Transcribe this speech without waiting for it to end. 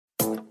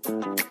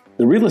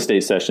The Real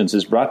Estate Sessions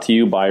is brought to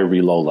you by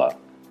Relola.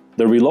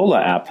 The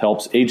Relola app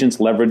helps agents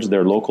leverage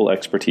their local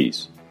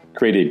expertise.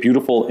 Create a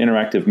beautiful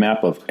interactive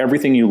map of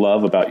everything you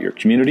love about your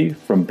community,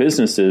 from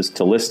businesses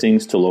to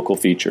listings to local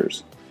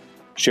features.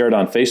 Share it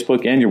on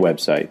Facebook and your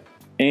website.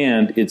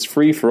 And it's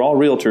free for all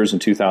realtors in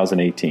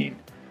 2018.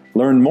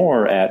 Learn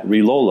more at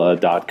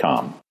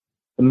relola.com.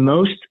 The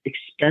most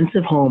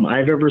expensive home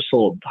I've ever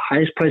sold, the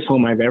highest price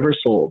home I've ever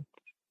sold,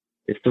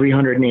 is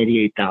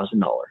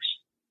 $388,000.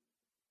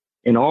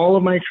 In all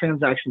of my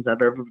transactions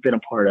I've ever been a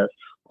part of,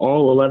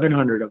 all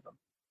 1,100 of them,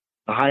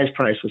 the highest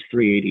price was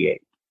 $388,000.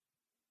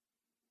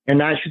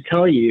 And that should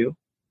tell you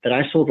that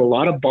I sold a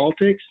lot of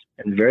Baltics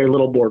and very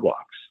little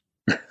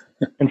boardwalks.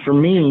 And for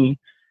me,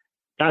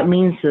 that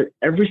means that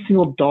every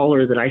single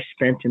dollar that I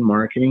spent in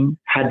marketing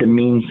had to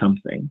mean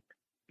something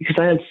because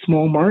I had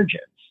small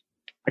margins.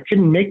 I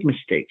couldn't make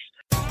mistakes.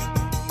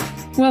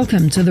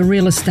 Welcome to the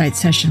Real Estate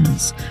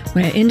Sessions,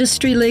 where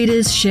industry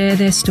leaders share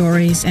their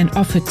stories and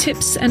offer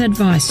tips and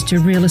advice to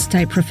real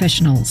estate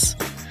professionals.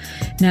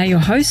 Now your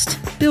host,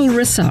 Bill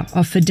Risser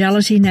of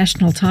Fidelity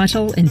National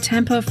Title in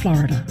Tampa,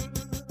 Florida.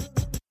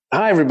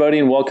 Hi, everybody,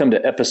 and welcome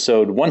to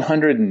episode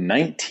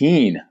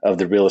 119 of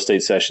the Real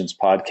Estate Sessions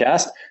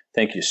podcast.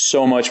 Thank you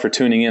so much for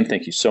tuning in.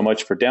 Thank you so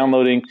much for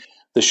downloading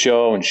the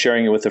show and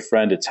sharing it with a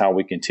friend. It's how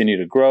we continue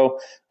to grow.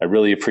 I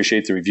really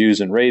appreciate the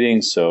reviews and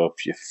ratings. So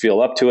if you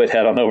feel up to it,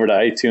 head on over to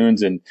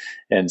iTunes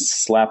and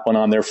slap one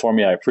on there for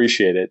me. I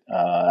appreciate it.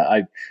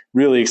 I'm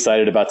really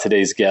excited about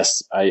today's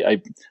guests.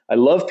 I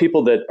love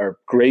people that are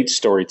great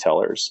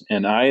storytellers.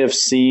 And I have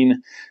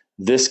seen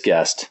this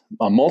guest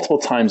multiple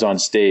times on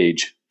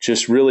stage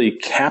just really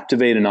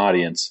captivate an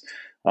audience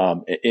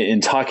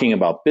in talking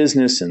about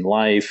business and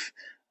life.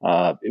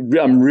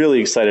 I'm really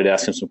excited to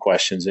ask him some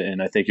questions,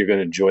 and I think you're going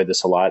to enjoy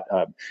this a lot.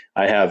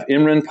 I have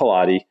Imran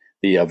Poladi,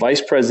 the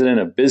Vice President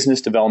of Business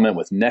Development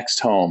with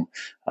NextHome,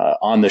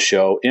 on the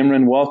show.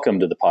 Imran, welcome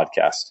to the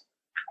podcast.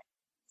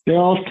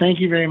 Bill, thank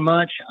you very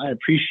much. I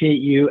appreciate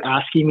you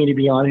asking me to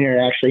be on here.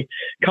 It actually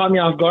caught me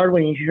off guard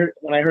when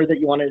I heard that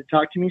you wanted to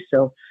talk to me.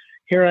 So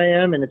here I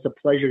am, and it's a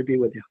pleasure to be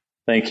with you.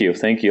 Thank you.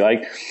 Thank you.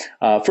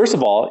 First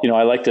of all,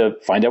 I like to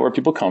find out where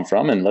people come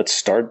from, and let's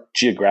start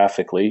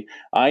geographically.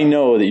 I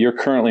know that you're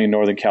currently in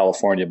Northern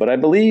California, but I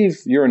believe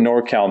you're a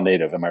NorCal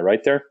native. Am I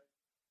right there?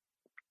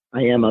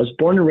 I am. I was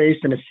born and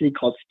raised in a city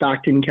called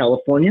Stockton,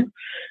 California.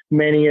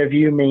 Many of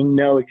you may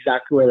know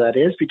exactly where that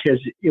is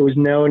because it was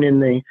known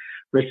in the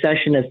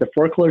recession as the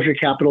foreclosure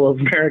capital of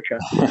America.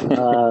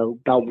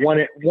 About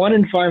one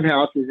in five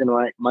houses in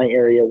my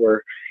area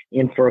were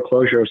in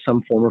foreclosure of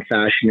some form or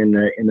fashion in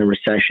the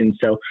recession.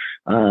 So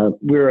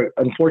we're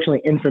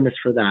unfortunately infamous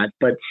for that.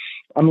 But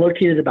I'm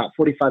located about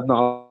 45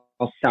 miles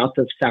south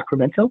of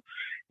Sacramento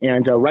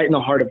and right in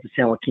the heart of the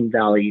San Joaquin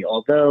Valley.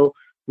 Although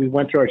we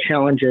went through our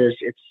challenges,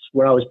 it's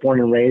where I was born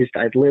and raised.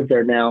 I live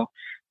there now.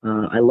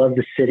 I love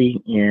the city,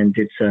 and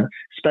it's a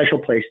special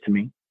place to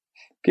me.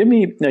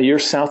 Now you're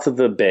south of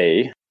the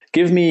Bay.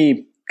 Give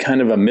me kind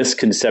of a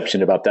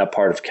misconception about that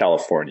part of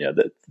California,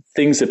 the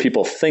things that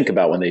people think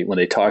about when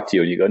they talk to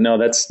you, and you go, no,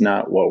 that's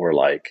not what we're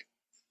like.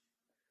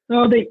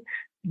 No,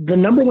 the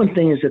number one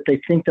thing is that they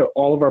think that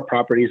all of our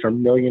properties are $1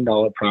 million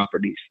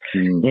properties.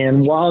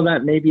 And while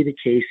that may be the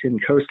case in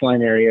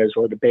coastline areas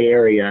or the Bay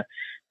Area,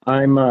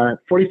 I'm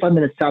 45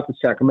 minutes south of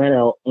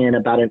Sacramento and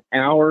about an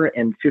hour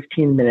and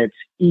 15 minutes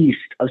east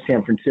of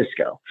San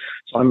Francisco.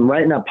 So I'm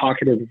right in that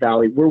pocket of the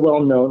valley. We're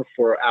well known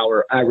for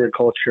our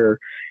agriculture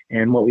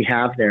and what we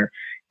have there.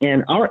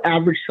 And our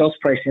average sales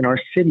price in our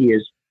city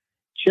is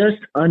just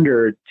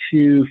under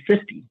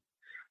 $250,000.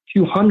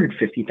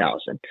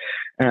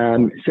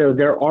 So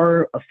there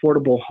are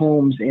affordable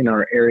homes in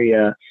our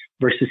area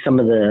versus some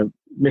of the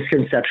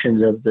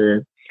misconceptions of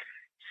the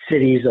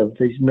cities of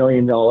these $1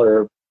 million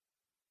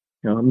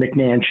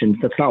McMansions.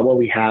 That's not what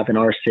we have in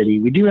our city.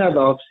 We do have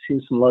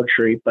obviously some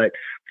luxury, but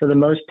for the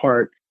most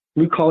part,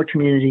 blue collar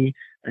community,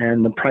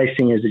 and the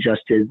pricing is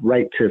adjusted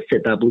right to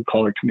fit that blue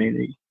collar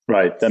community.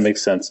 Right. That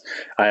makes sense.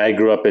 I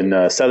grew up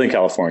in Southern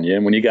California,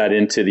 and when you got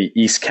into the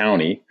East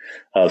County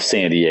of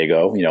San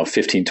Diego,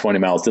 15, 20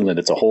 miles inland,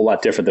 it's a whole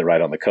lot different than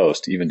right on the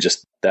coast. Even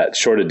just that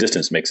shorter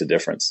distance makes a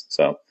difference.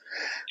 So,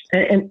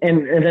 and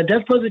that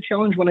does pose a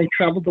challenge when I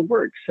travel to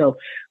work. So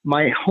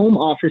my home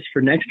office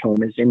for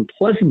NextHome is in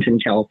Pleasanton,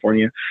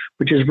 California,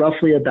 which is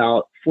roughly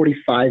about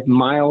 45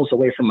 miles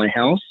away from my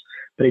house,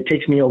 but it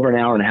takes me over an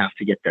hour and a half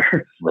to get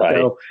there. Right.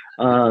 So,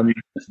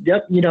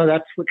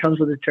 that's what comes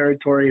with the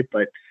territory,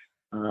 but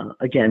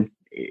again,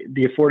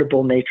 the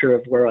affordable nature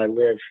of where I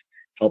live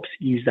helps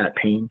ease that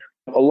pain.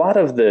 A lot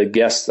of the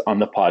guests on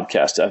the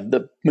podcast,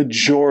 the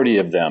majority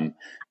of them,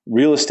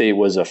 real estate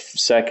was a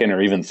second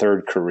or even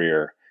third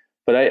career.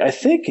 But I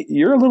think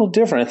you're a little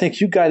different. I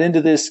think you got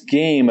into this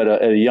game at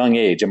a young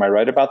age. Am I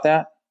right about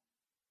that?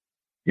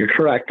 You're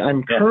correct.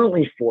 I'm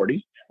currently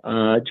 40,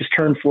 just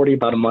turned 40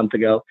 about a month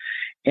ago.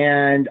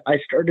 And I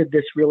started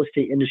this real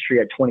estate industry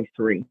at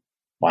 23.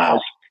 Wow. I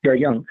was very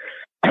young.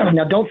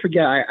 Now, don't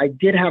forget, I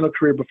did have a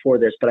career before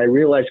this, but I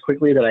realized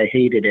quickly that I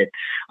hated it.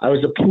 I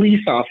was a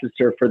police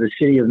officer for the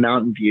city of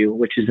Mountain View,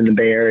 which is in the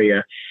Bay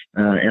Area.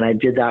 And I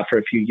did that for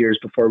a few years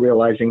before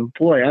realizing,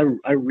 boy,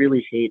 I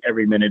really hate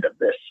every minute of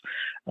this.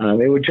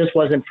 It just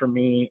wasn't for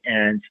me.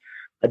 And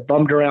I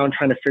bummed around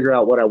trying to figure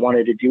out what I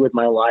wanted to do with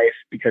my life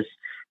because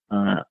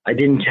I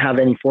didn't have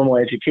any formal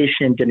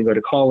education, didn't go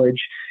to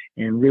college,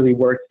 and really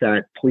worked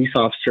that police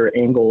officer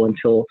angle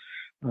until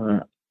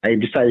I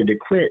decided to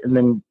quit. And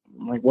then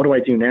I'm like, what do I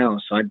do now?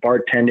 So I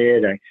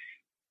bartended, I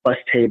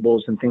bussed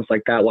tables and things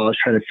like that while I was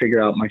trying to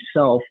figure out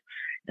myself.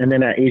 And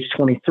then at age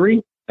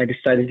 23, I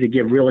decided to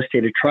give real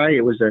estate a try.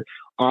 It was an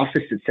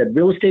office that said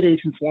real estate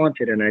agents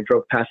wanted. And I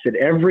drove past it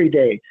every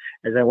day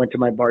as I went to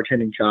my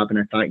bartending job. And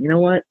I thought, you know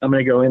what? I'm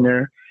going to go in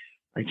there.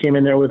 I came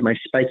in there with my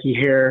spiky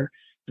hair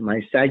and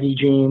my saggy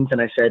jeans. And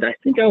I said, I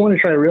think I want to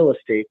try real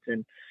estate.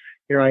 And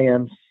here I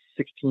am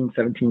 16,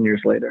 17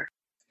 years later.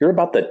 You're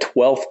about the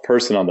 12th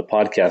person on the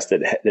podcast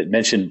that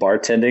mentioned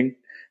bartending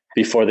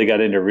before they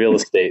got into real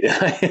estate.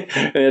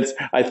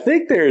 I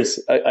think there's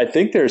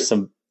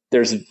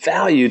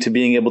value to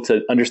being able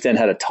to understand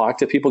how to talk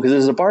to people, because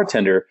as a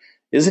bartender,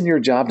 isn't your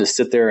job to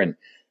sit there and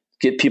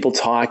get people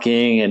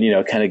talking and,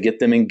 kind of get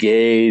them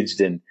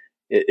engaged, and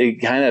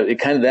it kind of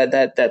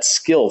that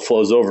skill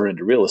flows over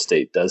into real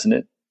estate, doesn't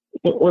it?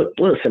 Well,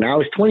 listen, I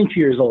was 22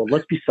 years old.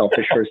 Let's be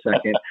selfish for a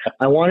second.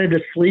 I wanted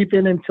to sleep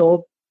in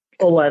until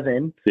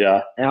 11.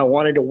 Yeah. And I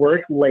wanted to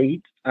work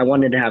late. I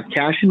wanted to have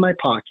cash in my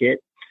pocket.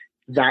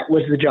 That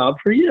was the job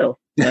for you,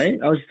 right?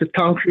 I was the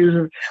Tom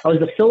Cruise. I was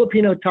the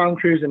Filipino Tom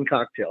Cruise in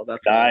cocktail.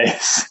 That's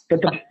nice.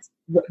 But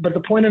the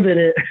point of it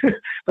is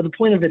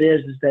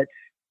that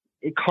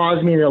it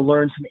caused me to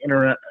learn some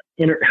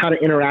how to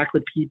interact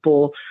with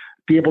people,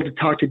 be able to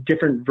talk to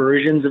different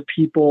versions of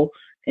people,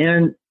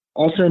 and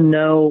also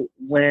know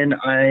when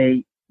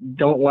I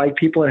don't like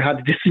people and how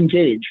to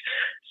disengage.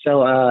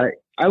 So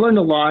I learned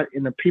a lot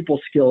in the people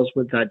skills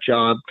with that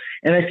job.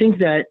 And I think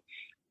that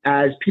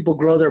as people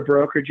grow their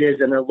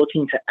brokerages and they're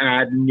looking to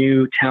add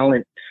new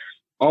talent,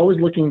 always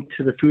looking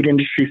to the food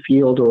industry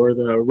field or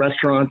the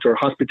restaurant or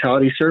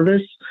hospitality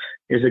service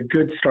is a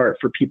good start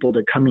for people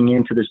to coming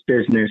into this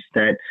business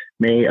that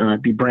may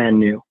be brand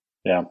new.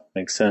 Yeah,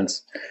 makes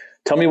sense.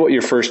 Tell me what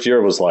your first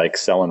year was like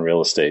selling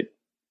real estate.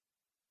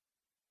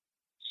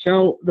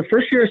 So the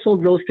first year I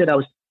sold real estate, I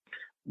was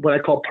what I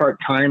call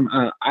part-time.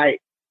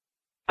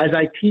 As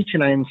I teach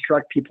and I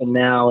instruct people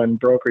now in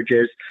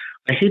brokerages,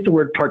 I hate the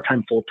word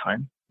part-time,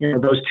 full-time.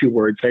 Those two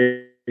words.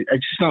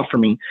 It's just not for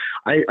me.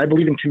 I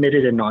believe in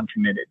committed and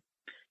non-committed,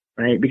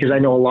 right? Because I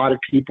know a lot of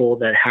people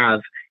that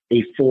have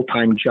a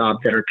full-time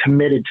job that are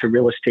committed to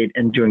real estate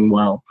and doing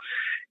well.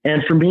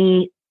 And for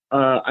me,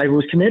 I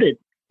was committed.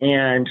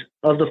 And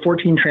of the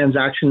 14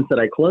 transactions that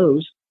I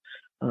closed,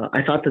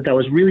 I thought that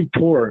was really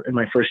poor in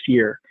my first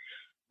year.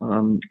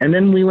 And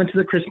then we went to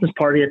the Christmas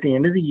party at the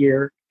end of the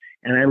year,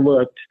 and I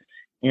looked,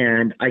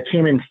 and I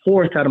came in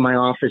fourth out of my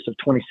office of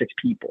 26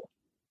 people.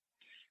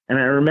 And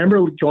I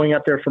remember going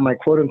up there for my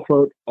quote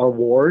unquote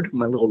award,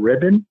 my little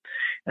ribbon.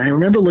 And I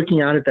remember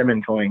looking out at them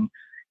and going,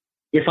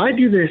 if I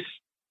do this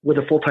with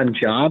a full-time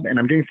job and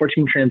I'm doing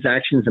 14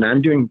 transactions and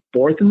I'm doing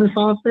fourth in this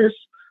office,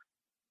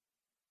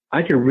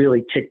 I could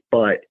really kick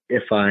butt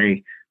if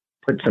I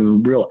put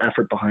some real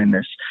effort behind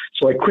this.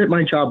 So I quit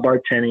my job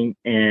bartending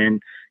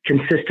and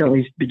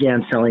consistently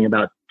began selling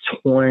about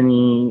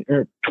 20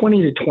 to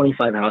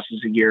 25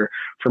 houses a year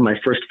for my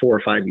first 4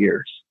 or 5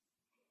 years.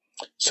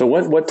 So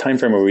what time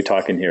frame are we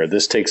talking here?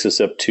 This takes us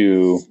up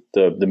to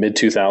the mid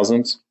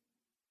 2000s?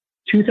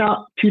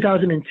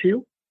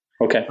 2002.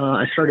 Okay.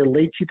 I started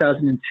late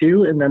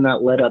 2002, and then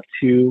that led up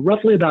to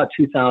roughly about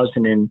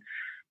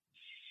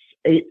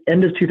 2008,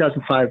 end of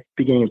 2005,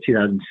 beginning of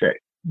 2006.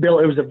 Bill,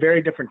 it was a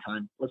very different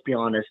time. Let's be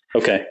honest.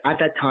 Okay. At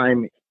that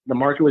time, the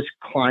market was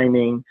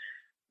climbing.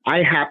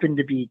 I happened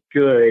to be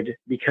good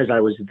because I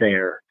was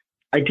there.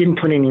 I didn't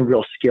put any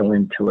real skill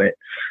into it.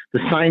 The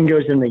sign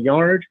goes in the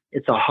yard.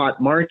 It's a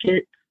hot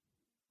market,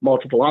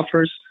 multiple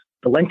offers.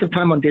 The length of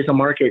time on days on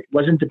market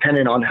wasn't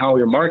dependent on how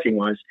your marketing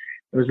was.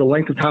 It was the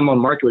length of time on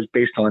market was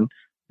based on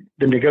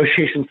the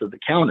negotiations of the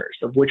counters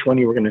of which one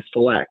you were going to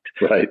select.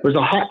 Right. It was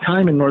a hot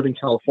time in Northern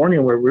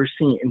California where we're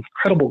seeing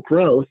incredible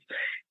growth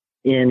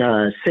in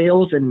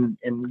sales and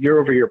year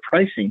over year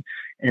pricing.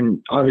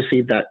 And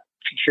obviously that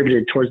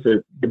contributed towards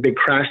the big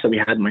crash that we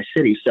had in my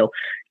city. So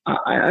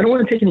I don't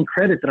want to take any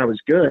credit that I was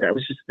good. I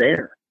was just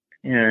there.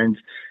 And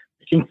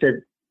I think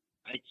that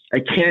I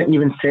can't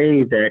even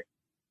say that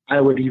I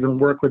would even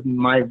work with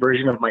my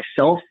version of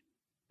myself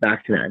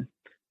back then.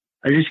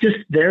 I was just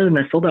there, and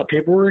I filled out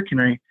paperwork and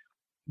I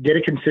did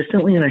it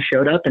consistently, and I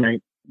showed up and I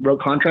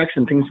wrote contracts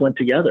and things went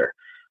together.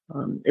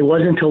 It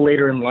wasn't until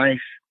later in life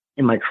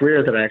in my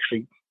career that I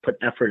actually put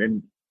effort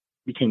and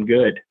became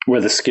good. Where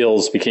the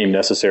skills became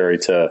necessary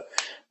to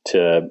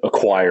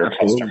acquire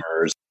Absolutely.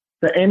 Customers.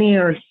 The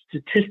NAR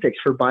statistics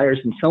for buyers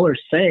and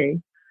sellers say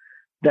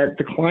that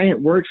the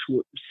client works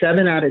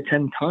 7 out of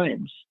 10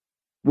 times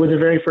with the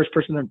very first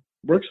person that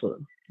works with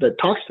them, that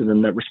talks to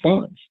them, that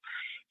responds.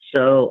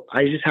 So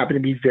I just happened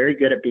to be very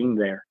good at being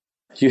there.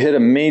 You hit a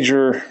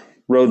major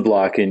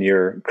roadblock in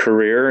your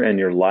career and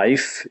your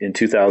life in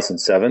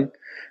 2007.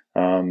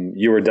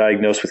 You were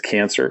diagnosed with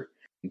cancer.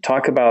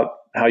 Talk about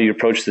how you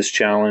approached this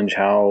challenge,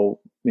 how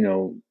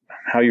you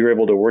were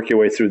able to work your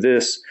way through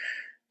this.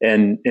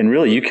 And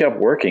really, you kept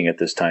working at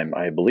this time,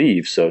 I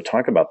believe. So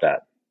talk about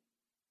that.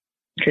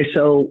 Okay,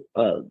 so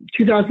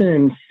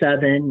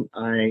 2007,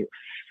 I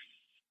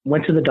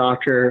went to the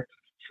doctor,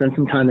 spent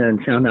some time there,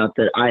 and found out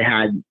that I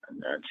had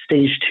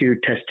stage 2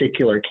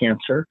 testicular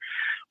cancer.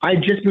 I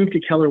just moved to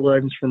Keller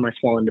Williams for my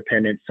small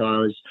independent, so I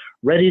was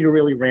ready to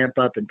really ramp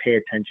up and pay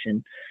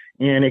attention.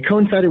 And it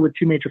coincided with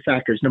 2 major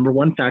factors. Number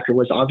 1 factor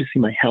was obviously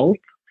my health.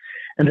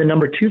 And the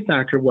number 2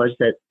 factor was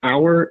that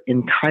our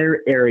entire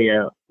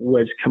area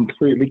was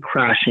completely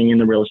crashing in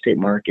the real estate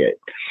market.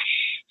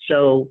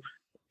 So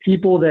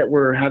people that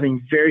were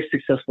having very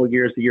successful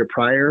years the year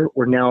prior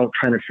were now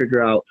trying to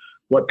figure out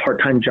what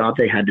part-time job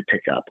they had to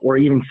pick up, or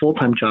even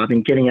full-time job,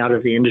 and getting out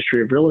of the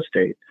industry of real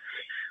estate.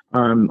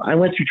 I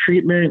went through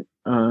treatment.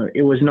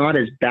 It was not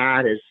as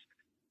bad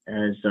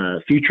as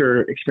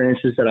future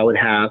experiences that I would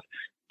have,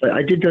 but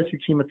I did go through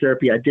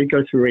chemotherapy. I did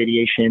go through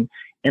radiation.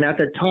 And at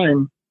that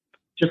time,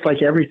 just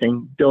like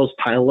everything, bills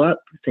pile up,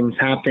 things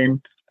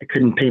happen. I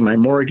couldn't pay my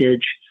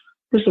mortgage.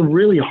 It was a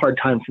really hard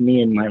time for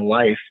me in my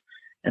life,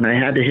 and I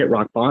had to hit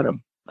rock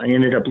bottom. I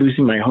ended up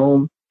losing my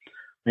home.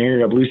 I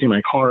ended up losing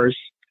my cars,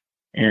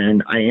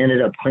 and I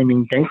ended up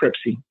claiming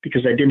bankruptcy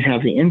because I didn't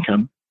have the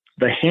income.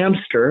 The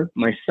hamster,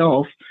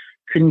 myself,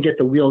 couldn't get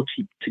the wheel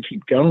to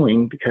keep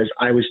going because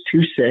I was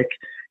too sick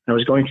and I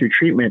was going through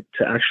treatment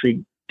to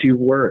actually do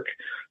work.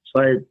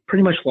 So I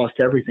pretty much lost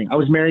everything. I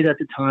was married at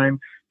the time,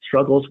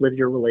 struggles with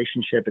your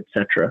relationship,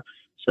 etc.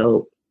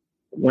 So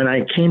when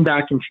I came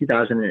back in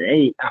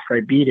 2008, after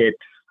I beat it,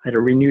 I had a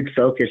renewed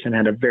focus and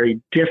had a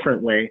very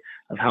different way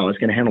of how I was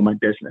going to handle my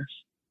business.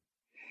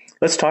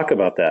 Let's talk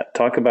about that.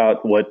 Talk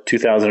about what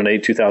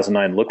 2008,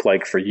 2009 looked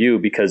like for you,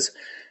 because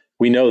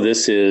we know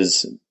this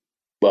is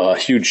a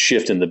huge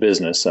shift in the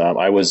business.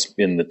 I was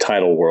in the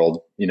title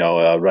world,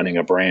 running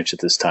a branch at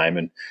this time,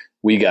 and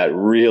we got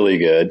really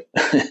good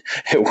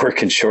at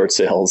working short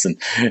sales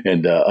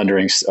and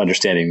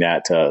understanding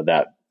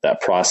that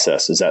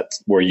process. Is that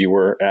where you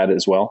were at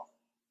as well?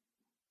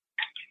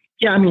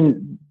 Yeah, I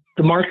mean,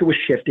 the market was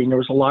shifting. There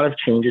was a lot of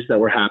changes that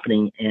were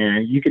happening,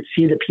 and you could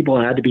see that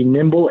people had to be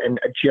nimble and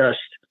adjust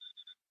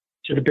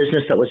to the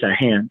business that was at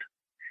hand.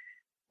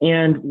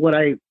 And what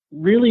I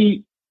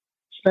really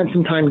spent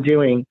some time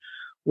doing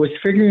was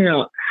figuring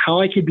out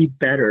how I could be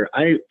better.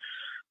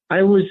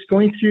 I was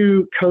going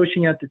through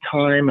coaching at the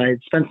time. I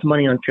had spent some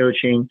money on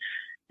coaching,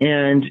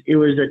 and it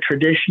was a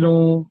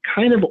traditional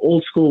kind of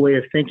old school way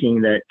of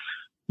thinking that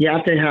you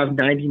have to have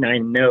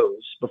 99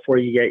 no's before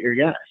you get your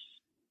yes.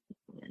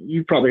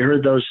 You've probably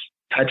heard those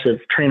types of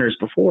trainers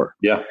before.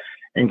 Yeah.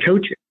 And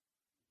coaching.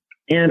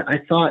 And I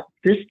thought,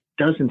 this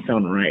doesn't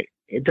sound right.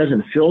 It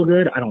doesn't feel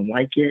good. I don't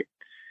like it.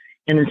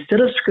 And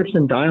instead of scripts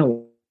and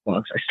dialogues,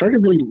 I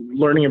started really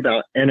learning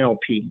about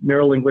NLP,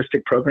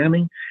 neuro-linguistic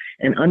programming,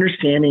 and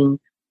understanding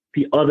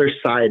the other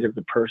side of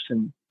the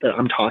person that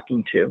I'm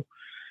talking to.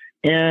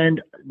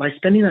 And by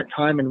spending that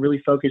time and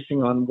really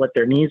focusing on what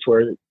their needs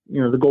were,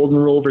 the golden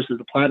rule versus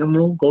the platinum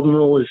rule. Golden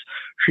rule is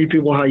treat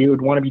people how you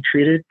would want to be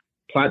treated.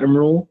 Platinum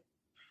rule,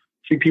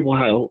 treat people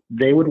how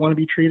they would want to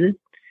be treated.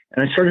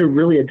 And I started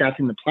really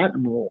adapting the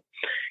platinum rule.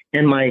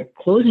 And my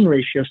closing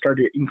ratio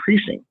started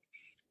increasing.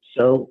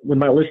 So with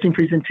my listing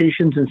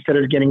presentations, instead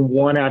of getting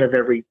 1 out of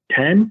every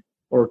 10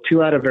 or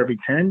 2 out of every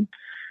 10,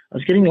 I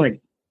was getting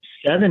like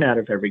 7 out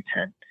of every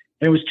 10. And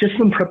it was just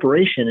from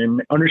preparation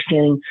and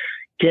understanding,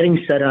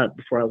 getting set up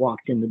before I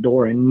walked in the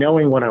door and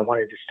knowing what I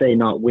wanted to say,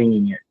 not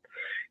winging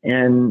it.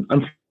 And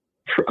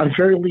I'm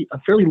fairly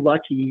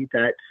lucky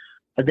that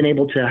I've been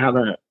able to have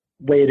a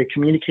way to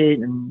communicate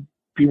and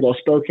be well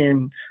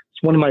spoken.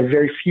 It's one of my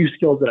very few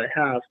skills that I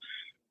have.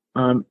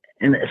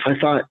 And if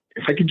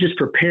I could just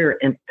prepare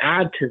and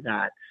add to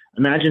that,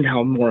 imagine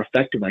how more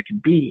effective I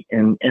could be.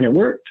 And it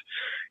worked.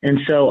 And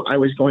so I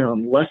was going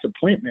on less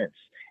appointments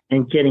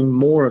and getting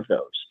more of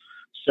those.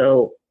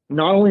 So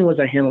not only was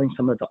I handling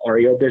some of the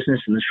REO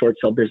business and the short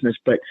sale business,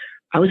 but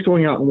I was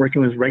going out and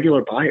working with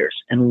regular buyers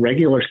and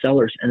regular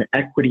sellers and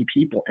equity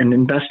people and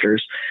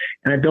investors.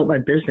 And I built my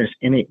business,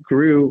 and it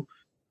grew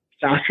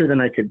faster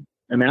than I could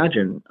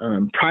imagine.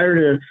 Prior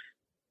to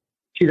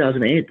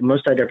 2008, the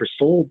most I'd ever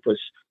sold was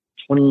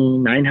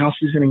 29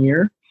 houses in a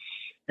year.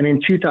 And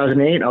in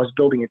 2008, I was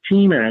building a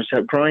team, and I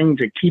was growing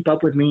to keep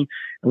up with me.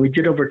 And we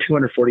did over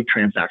 240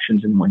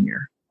 transactions in 1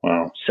 year.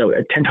 Wow. So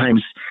at 10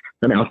 times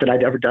the amount that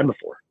I'd ever done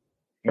before.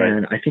 Right.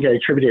 And I think I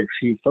attributed it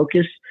to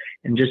focus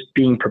and just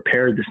being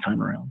prepared this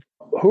time around.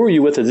 Who were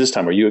you with at this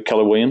time? Were you at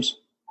Keller Williams?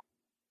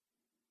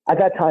 At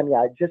that time, yeah.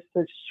 I just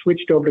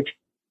switched over to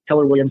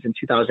Keller Williams in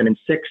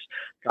 2006,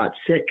 got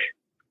sick.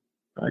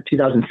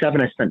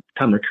 2007, I spent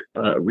time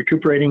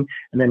recuperating,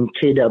 and then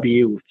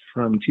KW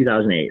from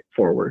 2008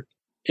 forward.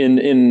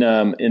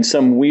 In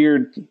some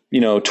weird,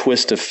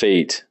 twist of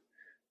fate,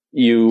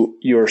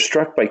 you're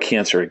struck by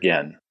cancer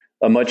again,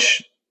 a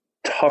much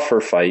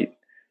tougher fight.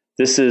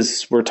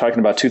 We're talking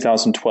about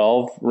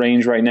 2012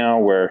 range right now,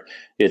 where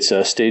it's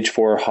a stage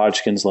 4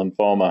 Hodgkin's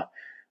lymphoma.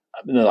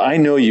 I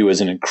know you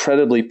as an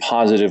incredibly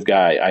positive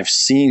guy. I've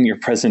seen your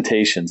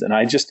presentations, and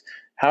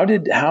how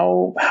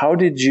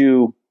did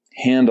you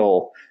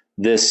handle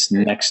this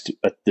next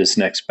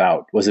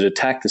bout? Was it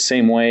attacked the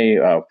same way?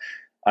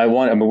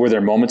 Were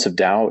there moments of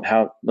doubt?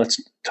 Let's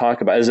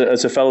talk about,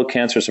 as a fellow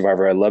cancer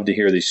survivor, I love to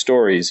hear these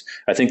stories.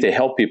 I think they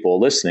help people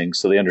listening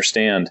so they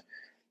understand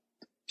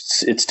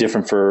it's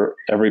different for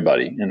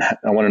everybody. And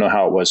I want to know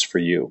how it was for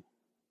you.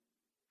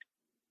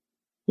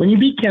 When you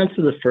beat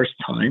cancer the first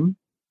time,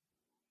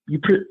 you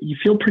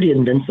feel pretty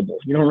invincible.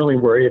 You don't really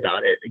worry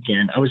about it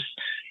again. I was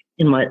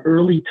in my my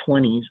late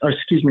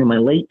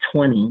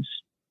 20s,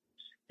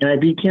 and I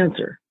beat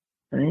cancer,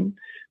 right?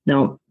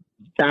 Now,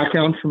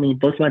 background for me,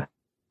 both my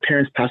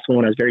parents passed away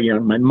when I was very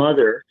young. My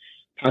mother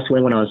passed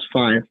away when I was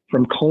 5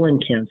 from colon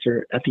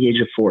cancer at the age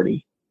of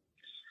 40.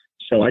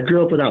 So I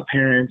grew up without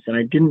parents, and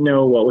I didn't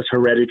know what was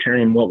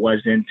hereditary and what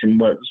wasn't, and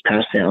what was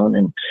passed down.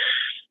 And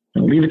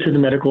I'll leave it to the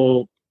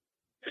medical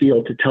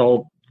field to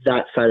tell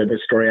that side of the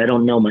story. I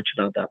don't know much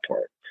about that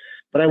part.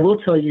 But I will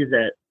tell you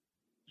that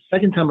the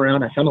second time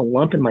around, I found a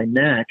lump in my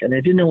neck, and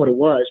I didn't know what it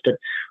was, but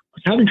I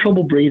was having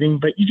trouble breathing,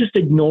 but you just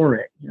ignore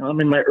it. I'm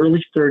in my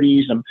early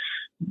 30s. I'm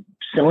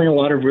selling a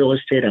lot of real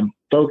estate. I'm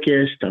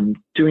focused. I'm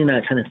doing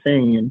that kind of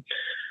thing. And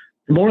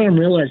the more I'm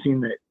realizing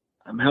that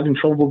I'm having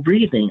trouble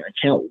breathing, I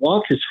can't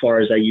walk as far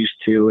as I used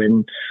to.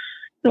 And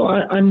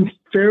I'm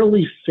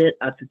fairly fit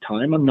at the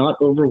time. I'm not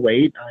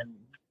overweight. I'm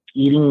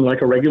eating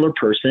like a regular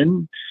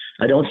person.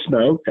 I don't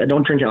smoke. I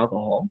don't drink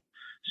alcohol.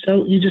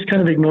 So you just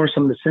kind of ignore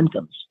some of the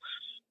symptoms.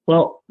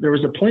 Well, there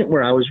was a point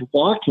where I was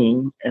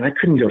walking and I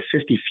couldn't go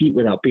 50 feet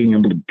without being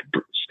able to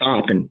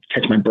stop and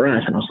catch my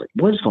breath. And I was like,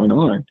 what is going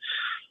on?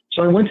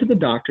 So I went to the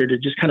doctor to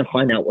just kind of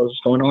find out what was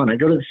going on. I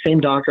go to the same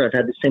doctor. I've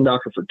had the same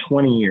doctor for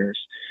 20 years.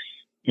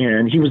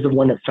 And he was the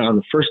one that found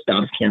the first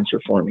bout of cancer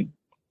for me.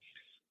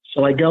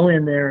 So I go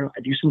in there,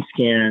 I do some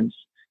scans.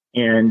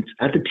 And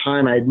at the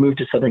time, I had moved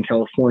to Southern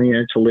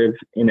California to live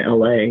in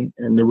LA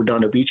in the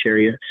Redondo Beach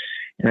area.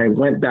 And I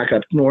went back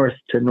up north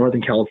to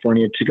Northern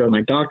California to go to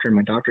my doctor. And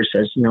my doctor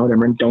says,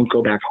 Imran, don't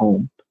go back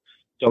home.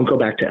 Don't go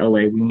back to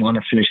LA. We want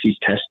to finish these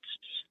tests.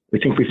 We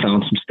think we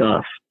found some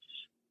stuff.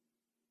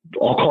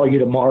 I'll call you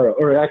tomorrow.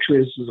 Or actually,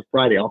 this is a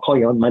Friday. I'll call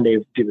you on Monday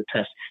to do the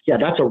test. Yeah,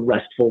 that's a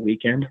restful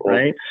weekend,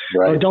 right?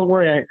 Oh, don't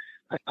worry.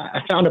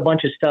 I found a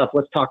bunch of stuff.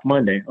 Let's talk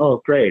Monday.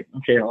 Oh, great.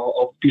 Okay,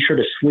 I'll be sure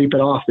to sleep it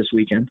off this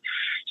weekend.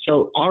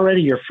 So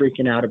already you're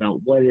freaking out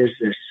about what is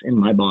this in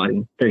my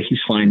body that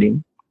he's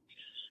finding.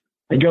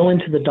 I go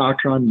into the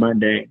doctor on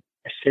Monday.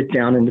 I sit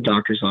down in the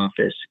doctor's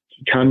office.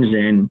 He comes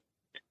in,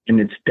 and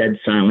it's dead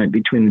silent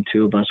between the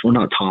two of us. We're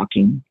not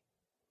talking.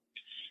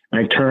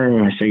 I turn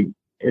and I say,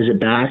 is it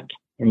back?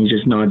 And he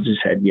just nods his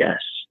head, yes.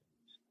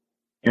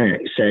 And I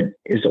said,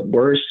 is it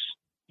worse?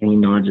 And he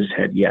nods his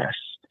head, yes.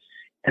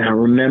 And I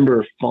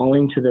remember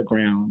falling to the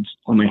ground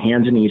on my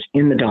hands and knees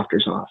in the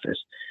doctor's office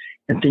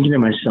and thinking to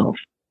myself,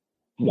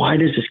 why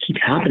does this keep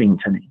happening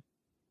to me?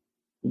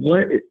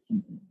 What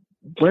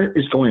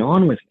is going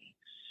on with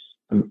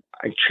me?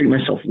 I treat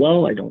myself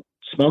well. I don't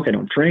smoke. I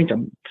don't drink. I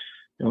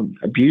don't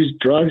abuse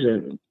drugs.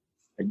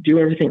 I do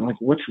everything. Like,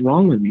 what's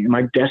wrong with me? Am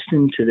I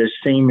destined to this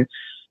same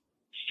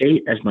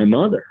fate as my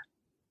mother?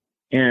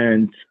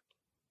 And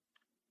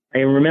I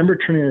remember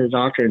turning to the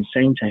doctor and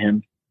saying to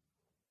him,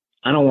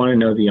 I don't want to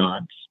know the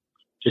odds.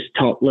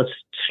 Let's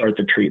start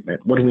the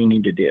treatment. What do we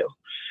need to do?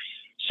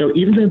 So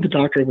even though the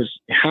doctor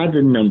had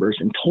the numbers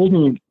and told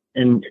me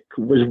and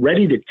was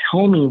ready to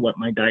tell me what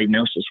my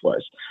diagnosis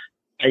was,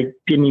 I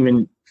didn't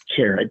even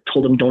care. I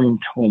told him, don't even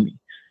tell me.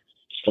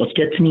 So let's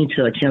get me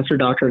to a cancer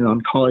doctor and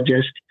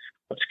oncologist.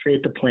 Let's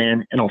create the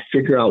plan, and I'll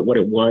figure out what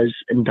it was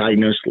and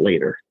diagnose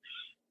later.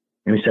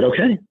 And he said,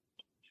 okay.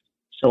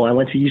 So I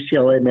went to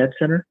UCLA Med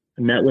Center.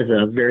 I met with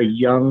a very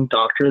young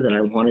doctor that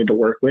I wanted to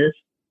work with.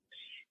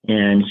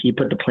 And he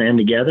put the plan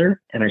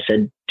together. And I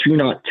said, do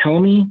not tell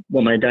me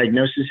what my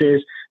diagnosis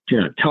is. Do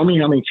not tell me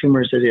how many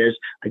tumors it is.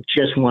 I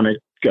just want to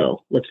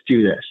go. Let's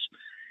do this.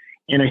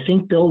 And I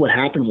think, Bill, what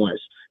happened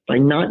was, by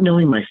not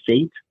knowing my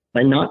fate,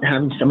 by not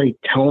having somebody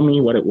tell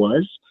me what it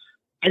was,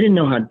 I didn't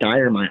know how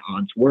dire my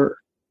odds were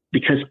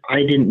because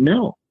I didn't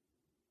know.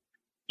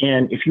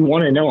 And if you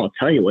want to know, I'll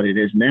tell you what it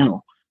is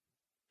now.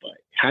 But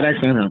had I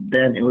found out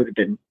then, it would have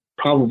been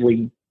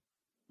probably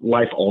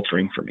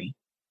life-altering for me.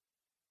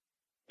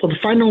 Well, the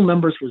final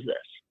numbers was this.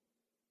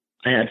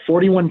 I had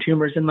 41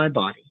 tumors in my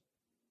body.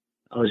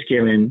 I was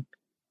given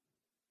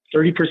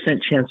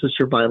 30% chance of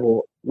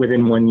survival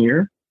within 1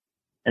 year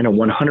and a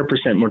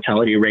 100%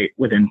 mortality rate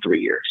within 3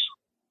 years.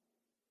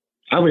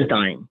 I was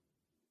dying.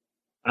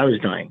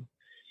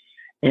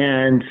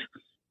 And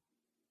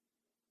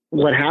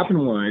what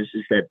happened was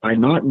that by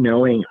not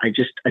knowing, I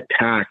just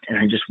attacked and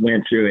I just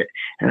went through it.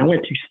 And I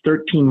went through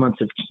 13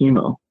 months of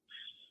chemo.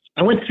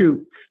 I went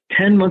through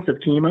 10 months of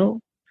chemo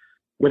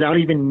without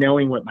even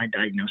knowing what my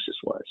diagnosis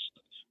was.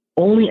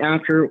 Only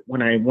after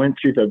when I went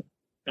through the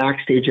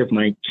backstage of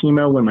my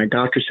chemo when my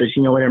doctor says,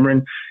 you know what,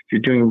 Imran,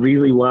 you're doing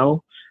really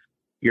well.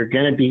 You're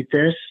going to beat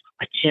this.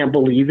 I can't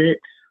believe it.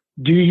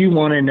 Do you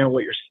want to know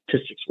what your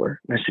statistics were?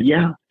 And I said,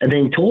 yeah. And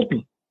then he told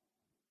me.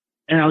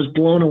 And I was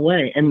blown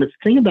away. And the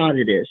thing about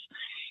it is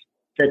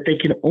that they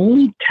can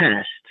only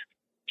test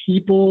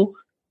people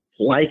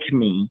like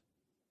me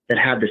that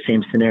have the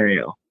same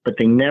scenario, but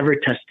they never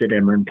tested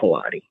Imran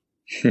Poladi.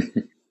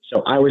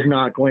 So I was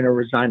not going to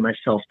resign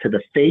myself to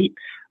the fate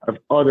of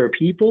other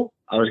people.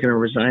 I was going to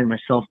resign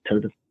myself to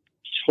the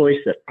choice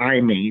that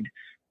I made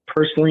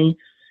personally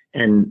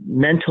and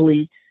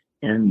mentally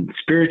and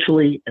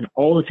spiritually and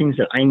all the things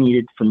that I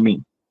needed for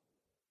me.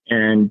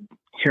 And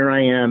here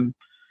I am.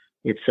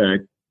 It's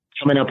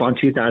coming up on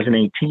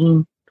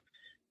 2018,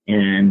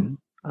 and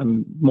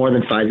I'm more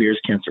than 5 years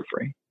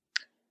cancer-free.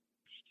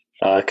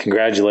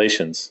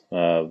 Congratulations.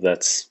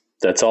 That's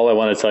all I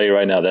want to tell you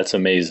right now. That's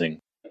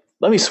amazing.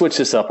 Let me switch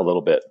this up a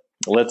little bit.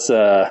 Let's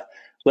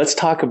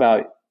talk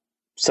about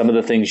some of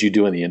the things you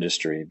do in the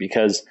industry,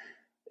 because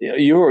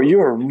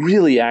you're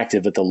really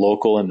active at the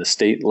local and the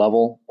state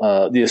level,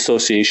 the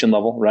association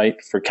level, right?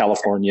 For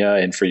California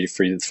and for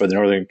the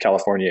Northern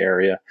California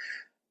area.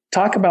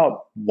 Talk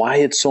about why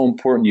it's so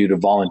important to you to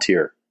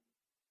volunteer.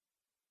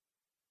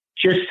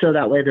 Just so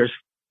that way there's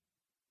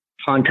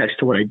context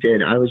to what I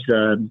did. I was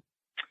the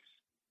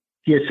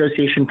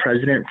association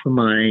president for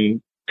my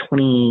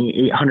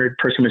 2,800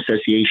 person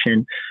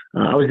association.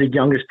 I was the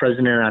youngest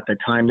president at the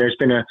time. There's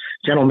been a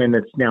gentleman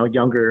that's now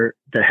younger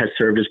that has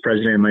served as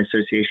president in my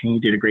association. He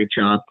did a great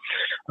job.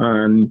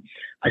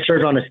 I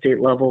served on a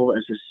state level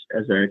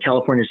as a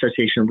California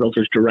Association of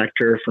Realtors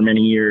director for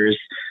many years.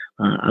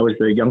 I was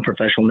the Young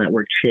Professional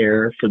Network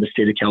chair for the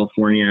state of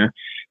California.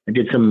 I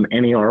did some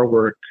NAR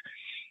work.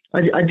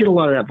 I did a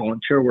lot of that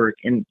volunteer work.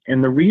 And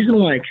the reason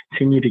why I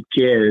continue to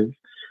give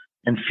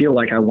and feel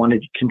like I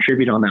wanted to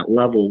contribute on that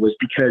level was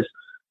because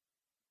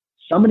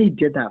somebody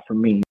did that for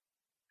me.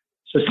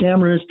 So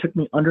Sam Rose took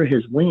me under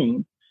his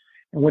wing.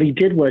 And what he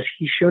did was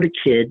he showed a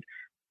kid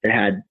that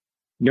had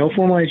no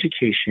formal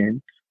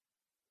education,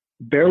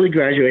 barely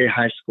graduated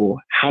high school,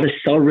 how to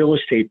sell real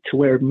estate, to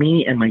where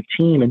me and my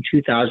team in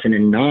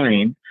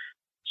 2009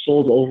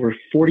 sold over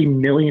 $40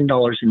 million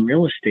in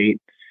real estate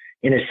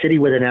in a city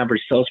with an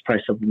average sales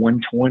price of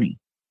 $120.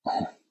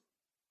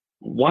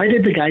 Why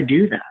did the guy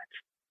do that?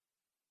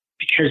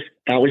 Because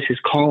that was his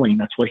calling.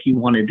 That's what he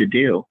wanted to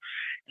do.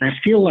 And I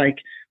feel like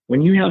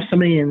when you have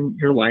somebody in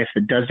your life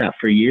that does that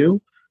for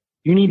you,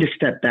 you need to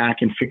step back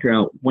and figure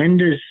out when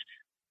is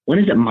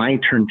it my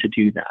turn to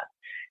do that?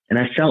 And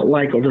I felt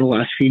like over the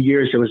last few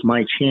years, it was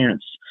my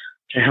chance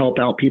to help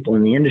out people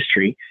in the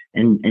industry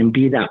and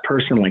be that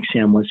person like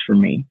Sam was for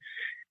me.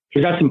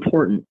 Because that's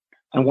important.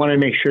 I want to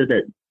make sure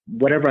that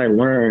whatever I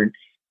learn,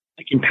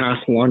 I can pass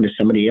along to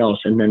somebody else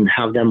and then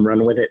have them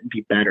run with it and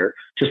be better,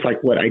 just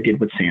like what I did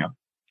with Sam.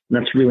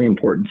 And that's really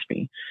important to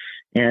me.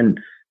 And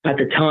at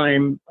the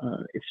time,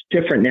 it's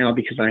different now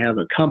because I have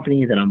a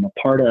company that I'm a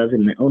part of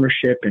and the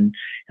ownership and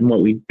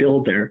what we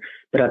build there.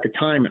 But at the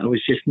time,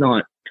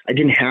 I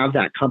didn't have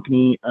that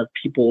company of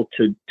people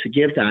to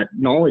give that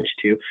knowledge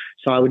to.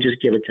 So I would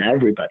just give it to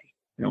everybody.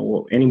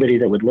 Anybody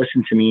that would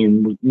listen to me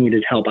and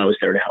needed help, I was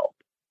there to help.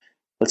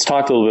 Let's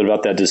talk a little bit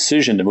about that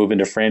decision to move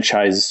into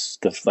franchise,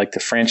 the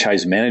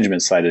franchise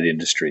management side of the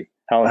industry.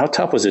 How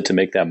tough was it to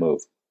make that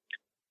move?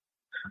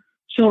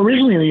 So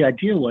originally the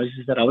idea was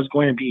that I was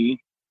going to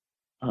be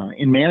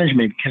in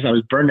management because I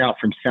was burned out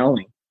from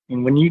selling.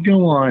 And when you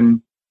go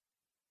on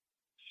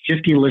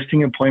 50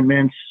 listing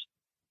appointments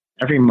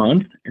every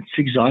month, it's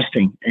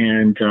exhausting.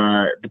 And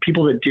the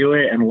people that do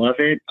it and love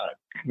it,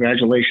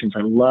 congratulations.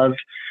 I love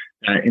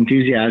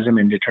enthusiasm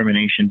and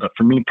determination. But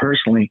for me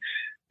personally,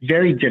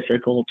 very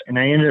difficult. And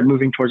I ended up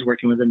moving towards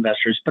working with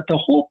investors. But the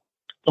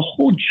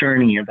whole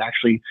journey of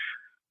actually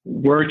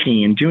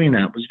working and doing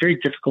that was very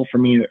difficult for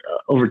me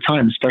over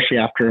time, especially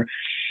after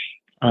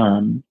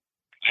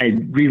I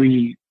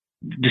really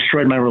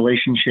destroyed my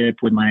relationship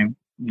with my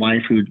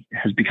wife, who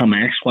has become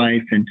my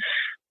ex-wife. And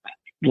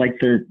like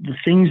the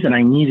things that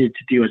I needed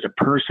to do as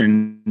a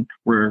person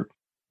were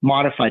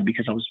modified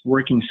because I was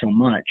working so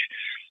much.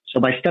 So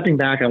by stepping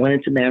back, I went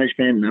into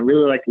management, and I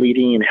really like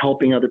leading and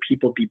helping other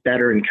people be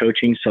better in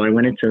coaching. So I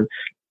went into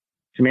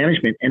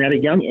management. And at a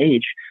young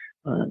age,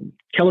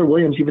 Keller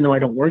Williams, even though I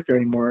don't work there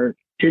anymore,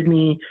 did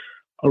me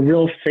a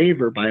real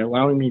favor by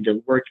allowing me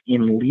to work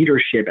in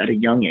leadership at a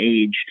young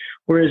age,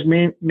 whereas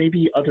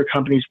maybe other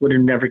companies would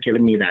have never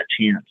given me that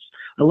chance.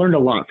 I learned a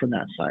lot from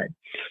that side.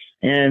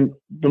 And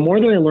the more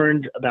that I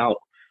learned about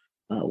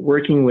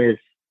working with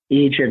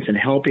agents and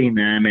helping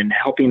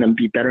them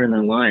be better in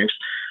their lives,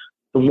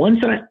 the ones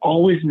that I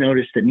always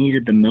noticed that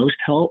needed the most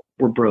help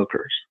were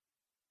brokers.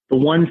 The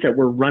ones that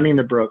were running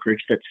the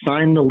brokerage, that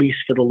signed the lease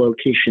for the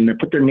location, that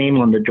put their name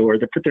on the door,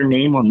 that put their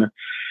name on the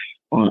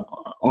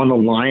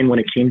line when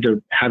it came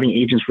to having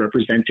agents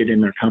represented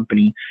in their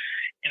company.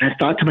 And I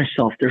thought to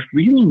myself, there's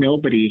really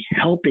nobody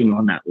helping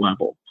on that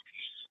level.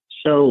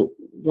 So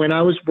when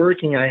I was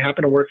working, I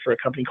happened to work for a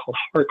company called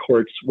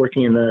Harcourts,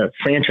 working in the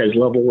franchise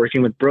level,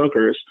 working with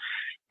brokers.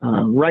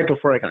 right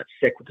before I got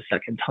sick with the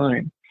second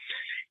time.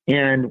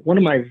 And one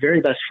of my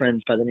very best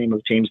friends by the name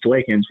of James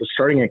Dawkins was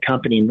starting a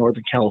company in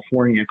Northern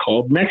California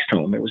called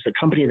NextHome. It was a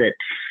company that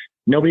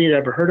nobody had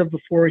ever heard of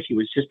before. He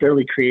was just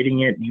barely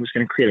creating it, and he was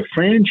going to create a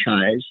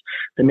franchise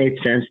that made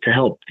sense to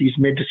help these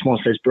mid to small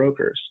size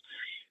brokers.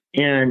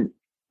 And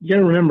you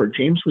got to remember,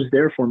 James was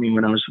there for me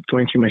when I was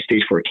going through my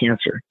stage 4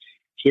 cancer.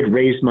 He had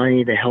raised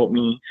money to help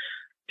me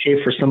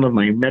pay for some of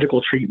my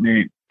medical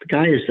treatment. The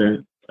guy is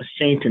a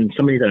saint and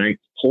somebody that I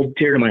hold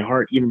dear to my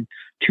heart even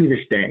to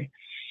this day.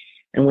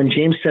 And when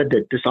James said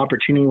that this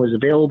opportunity was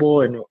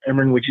available and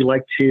Imran, would you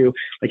like to,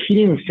 like, he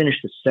didn't even finish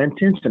the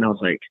sentence. And I was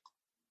like,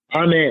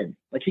 I'm in.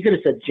 Like, he could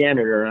have said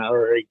janitor and I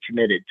already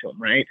committed to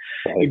him, right?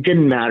 It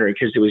didn't matter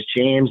because it was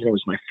James and it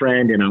was my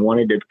friend and I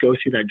wanted to go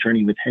through that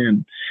journey with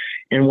him.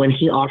 And when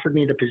he offered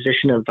me the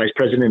position of vice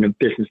president of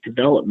business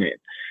development,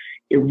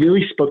 it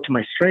really spoke to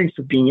my strengths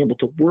of being able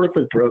to work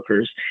with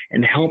brokers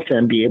and help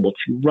them be able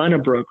to run a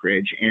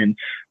brokerage and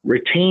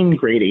retain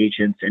great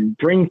agents and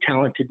bring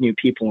talented new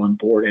people on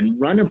board and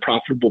run a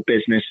profitable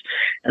business.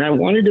 And I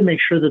wanted to make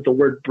sure that the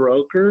word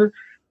broker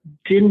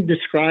didn't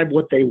describe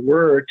what they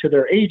were to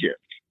their agents.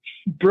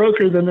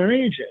 Brokers and their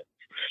agents.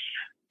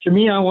 To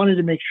me, I wanted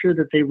to make sure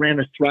that they ran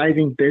a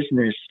thriving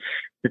business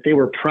that they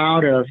were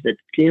proud of, that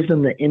gave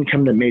them the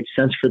income that made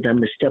sense for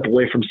them to step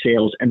away from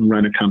sales and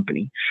run a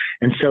company.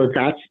 And so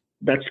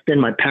that's been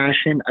my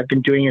passion. I've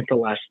been doing it the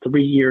last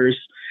 3 years,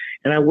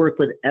 and I work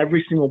with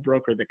every single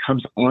broker that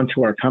comes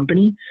onto our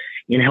company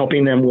in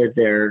helping them with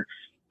their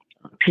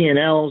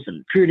P&Ls and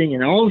recruiting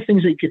and all the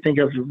things that you could think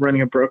of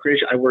running a brokerage.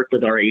 I work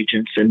with our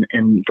agents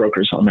and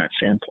brokers on that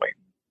standpoint.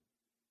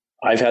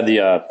 I've had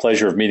the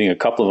pleasure of meeting a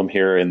couple of them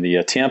here in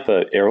the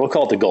Tampa area. We'll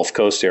call it the Gulf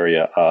Coast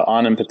area.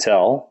 Anand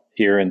Patel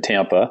here in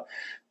Tampa,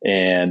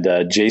 and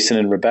Jason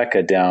and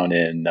Rebecca down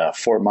in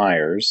Fort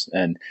Myers.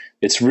 And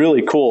it's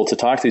really cool to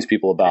talk to these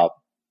people about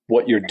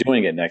what you're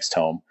doing at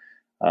NextHome.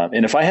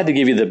 And if I had to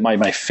give you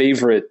my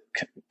favorite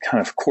kind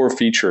of core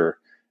feature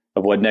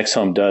of what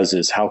NextHome does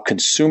is how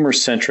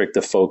consumer-centric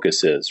the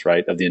focus is,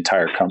 right, of the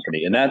entire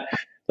company. And that,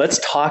 let's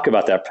talk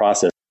about that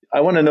process.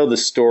 I want to know the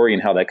story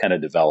and how that kind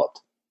of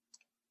developed.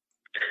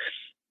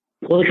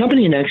 Well, the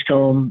company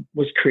NextHome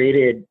was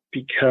created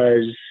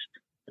because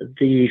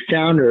the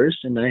founders,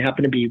 and I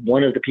happen to be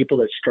one of the people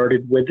that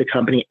started with the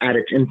company at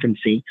its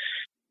infancy,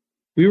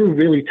 we were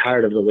really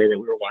tired of the way that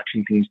we were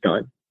watching things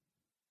done.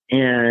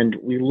 And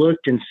we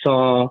looked and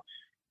saw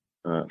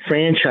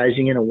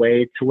franchising in a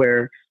way to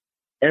where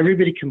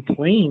everybody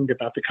complained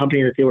about the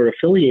company that they were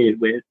affiliated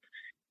with.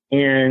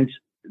 And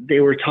they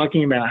were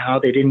talking about how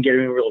they didn't get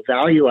any real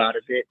value out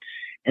of it.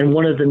 And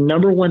one of the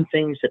number one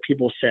things that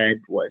people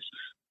said was,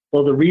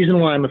 well, the reason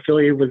why I'm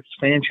affiliated with this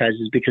franchise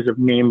is because of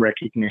name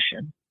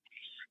recognition.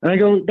 And I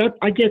go,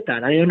 I get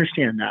that. I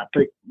understand that.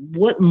 But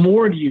what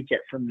more do you get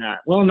from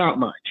that? Well, not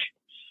much.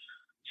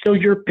 So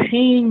you're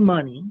paying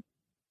money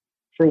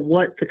for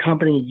what the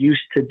company used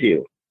to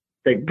do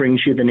that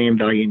brings you the name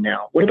value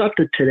now. What about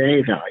the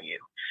today value?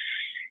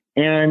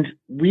 And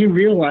we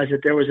realized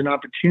that there was an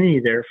opportunity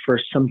there for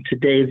some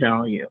today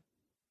value.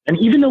 And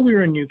even though we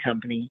were a new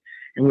company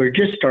and we were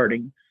just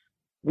starting,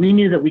 we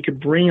knew that we could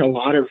bring a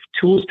lot of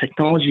tools,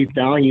 technology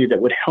value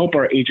that would help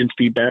our agents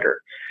be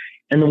better.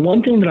 And the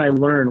one thing that I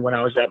learned when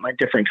I was at my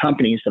different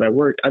companies that I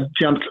worked, I've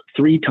jumped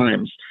 3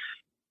 times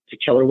to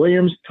Keller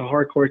Williams, to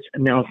Harcourts,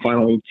 and now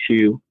finally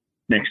to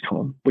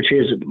NextHome, which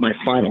is my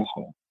final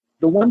home.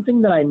 The one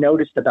thing that I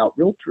noticed about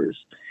realtors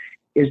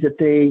is that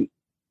they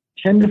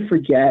tend to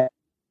forget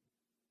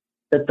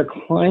that the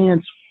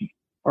clients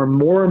are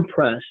more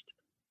impressed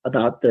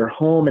about their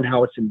home and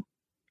how it's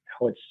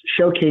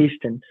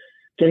showcased and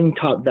getting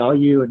top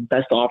value and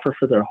best offer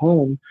for their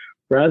home,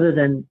 rather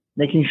than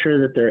making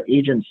sure that their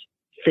agent's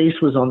face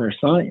was on their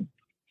sign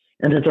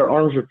and that their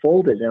arms were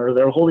folded, or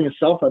they're holding a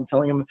cell phone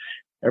telling them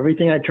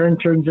everything I turn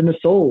turns into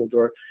sold,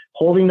 or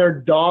holding their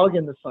dog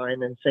in the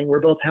sign and saying we're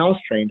both house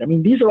trained. I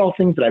mean, these are all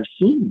things that I've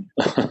seen,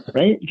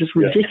 right? Just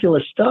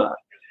ridiculous stuff.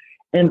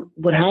 And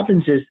what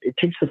happens is it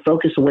takes the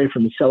focus away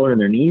from the seller and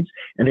their needs,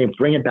 and they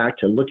bring it back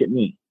to look at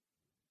me.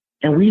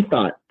 And we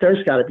thought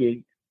there's got to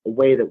be a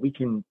way that we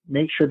can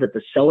make sure that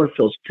the seller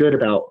feels good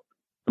about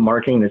the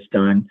marketing that's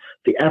done,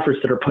 the efforts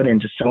that are put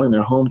into selling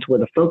their home, to where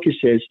the focus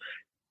is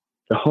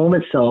the home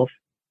itself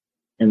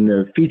and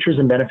the features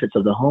and benefits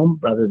of the home,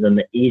 rather than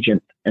the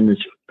agent and this,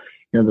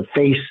 the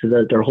face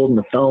that they're holding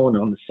the phone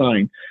on the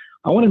sign.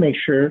 I want to make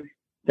sure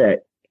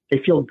that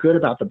they feel good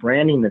about the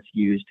branding that's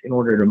used in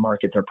order to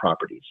market their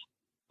properties,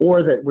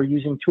 or that we're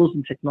using tools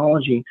and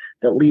technology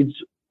that leads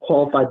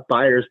qualified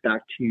buyers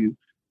back to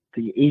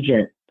the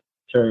agent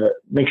to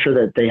make sure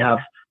that they have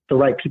the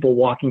right people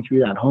walking through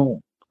that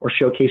home or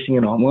showcasing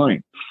it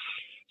online.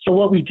 So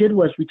what we did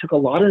was we took a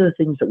lot of the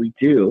things that we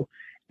do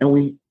and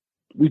we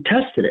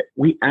tested it.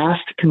 We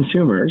asked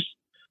consumers,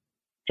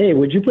 hey,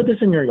 would you put this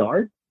in your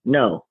yard?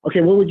 No.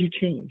 Okay, what would you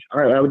change?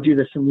 All right, I would do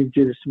this and we'd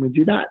do this and we'd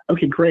do that.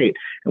 Okay, great.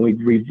 And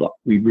we'd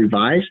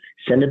revise,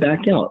 send it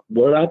back out.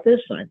 What about this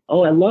sign?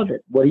 Oh, I love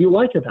it. What do you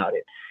like about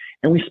it?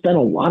 And we spent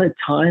a lot of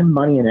time,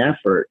 money, and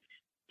effort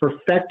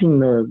perfecting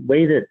the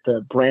way that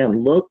the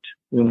brand looked.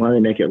 We wanted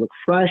to make it look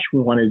fresh. We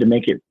wanted to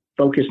make it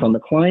focused on the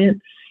client.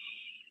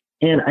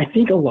 And I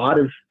think a lot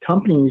of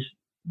companies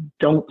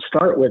don't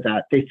start with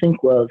that. They think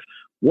of,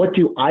 what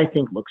do I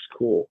think looks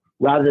cool,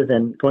 rather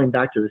than going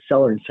back to the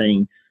seller and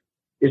saying,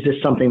 is this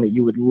something that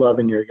you would love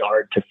in your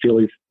yard to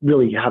feel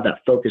really have that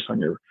focus on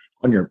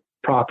your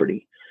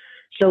property?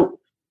 So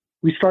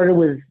we started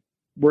with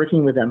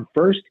working with them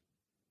first,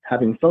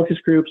 having focus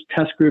groups,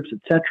 test groups,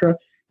 etc.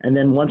 And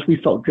then once we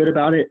felt good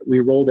about it, we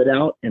rolled it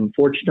out, and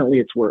fortunately,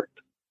 it's worked.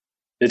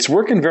 It's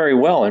working very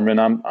well. I mean,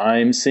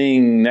 I'm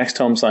seeing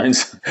NextHome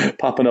signs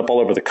popping up all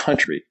over the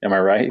country. Am I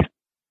right?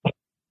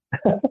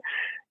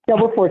 Yeah,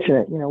 we're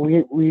fortunate.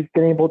 We've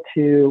been able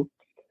to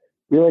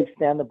really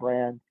expand the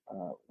brand.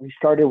 We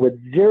started with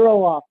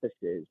 0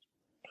 offices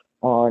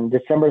on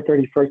December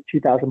 31st,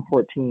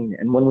 2014.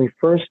 And when we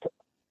first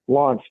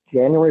launched,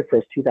 January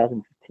 1st,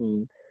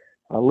 2015,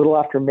 a little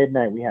after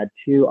midnight, we had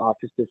 2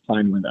 offices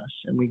signed with us,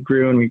 and we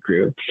grew and we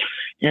grew.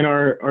 And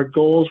our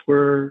goals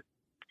were,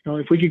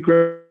 if we could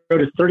grow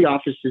to 30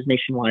 offices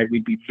nationwide,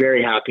 we'd be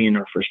very happy in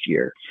our first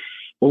year.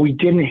 Well, we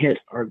didn't hit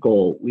our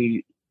goal.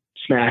 We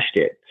smashed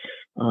it.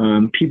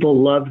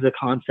 People loved the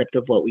concept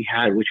of what we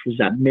had, which was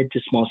that mid to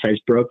small size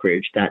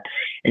brokerage, that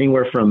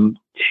anywhere from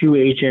 2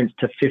 agents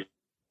to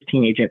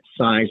 15 agent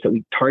size that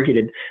we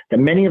targeted, that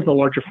many of the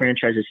larger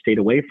franchises stayed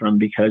away from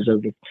because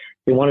of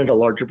they wanted a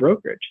larger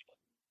brokerage.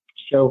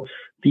 So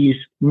these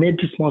mid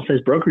to small size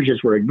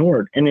brokerages were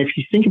ignored. And if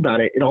you think about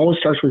it, it always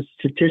starts with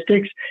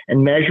statistics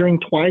and measuring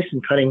twice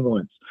and cutting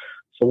once.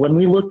 So when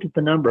we looked at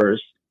the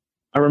numbers,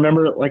 I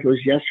remember it like it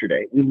was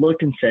yesterday. We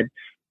looked and said,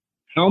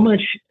 how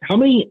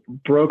many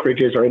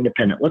brokerages are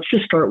independent? Let's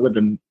just start with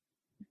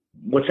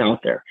what's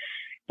out there.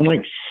 And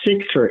like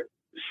 6 or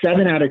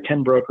 7 out of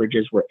 10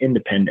 brokerages were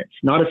independents,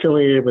 not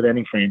affiliated with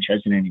any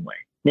franchise in any way,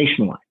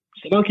 nationwide. I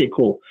said, okay,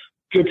 cool.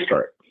 Good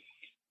start.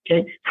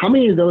 Okay. How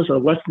many of those are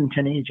less than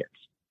 10 agents?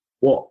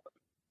 Well,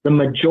 the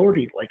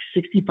majority, like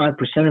 65%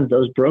 of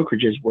those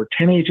brokerages were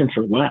 10 agents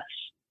or less.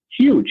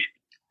 Huge.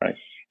 Right.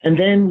 And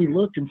then we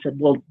looked and said,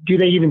 well, do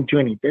they even do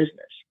any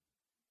business?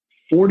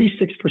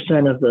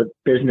 46% of the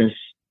business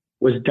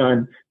was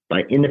done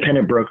by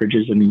independent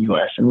brokerages in the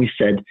U.S. And we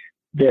said,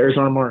 there's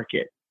our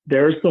market.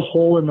 There's the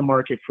hole in the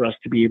market for us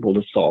to be able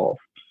to solve.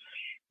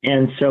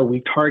 And so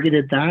we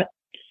targeted that.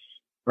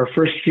 Our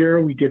first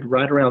year, we did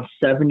right around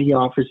 70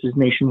 offices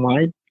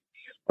nationwide.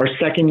 Our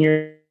second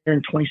year in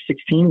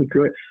 2016, we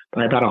grew it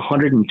by about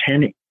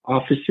 110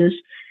 offices.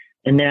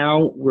 And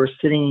now we're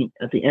sitting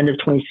at the end of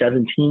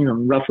 2017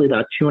 on roughly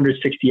about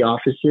 260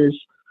 offices,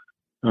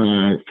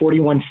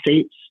 41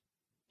 states.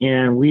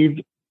 And we've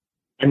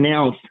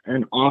announced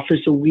an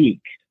office a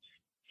week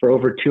for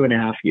over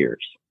 2.5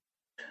 years.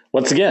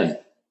 Once again,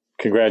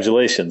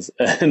 congratulations.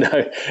 And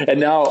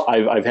now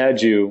I've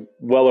had you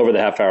well over the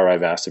half hour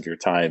I've asked of your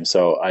time.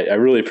 So I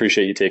really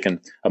appreciate you taking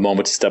a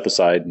moment to step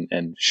aside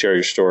and share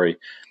your story.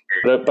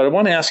 But I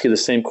want to ask you the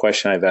same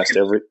question I've asked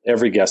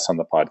every guest on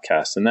the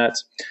podcast. And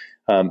that's,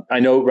 I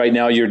know right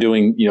now you're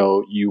doing,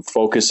 you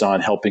focus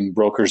on helping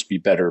brokers be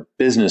better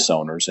business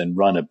owners and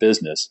run a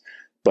business.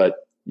 But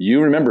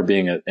you remember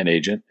being an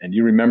agent, and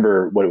you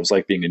remember what it was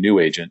like being a new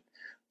agent.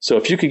 So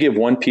if you could give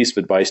one piece of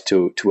advice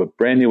to a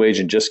brand new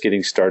agent just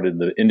getting started in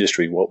the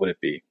industry, what would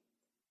it be?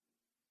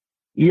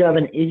 You have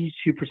an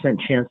 82%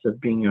 chance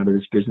of being out of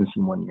this business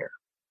in 1 year.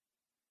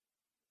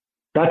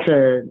 That's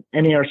a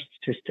NAR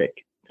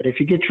statistic, that if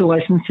you get your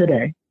license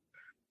today,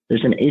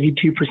 there's an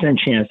 82%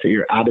 chance that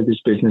you're out of this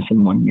business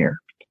in 1 year.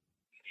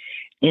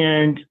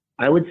 And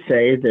I would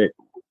say that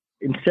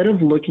instead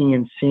of looking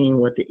and seeing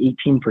what the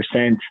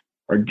 18%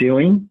 are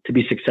doing to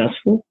be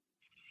successful,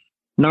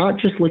 not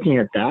just looking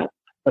at that,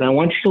 but I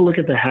want you to look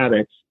at the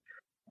habits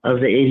of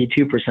the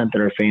 82% that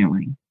are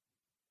failing,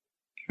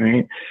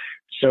 right?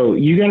 So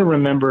you got to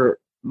remember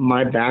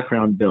my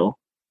background, Bill.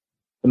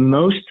 The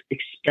most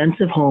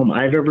expensive home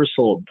I've ever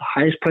sold, the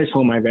highest price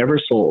home I've ever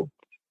sold,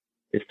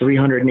 is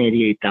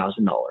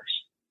 $388,000.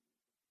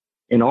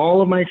 In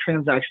all of my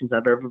transactions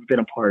I've ever been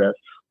a part of,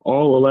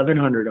 all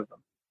 1,100 of them,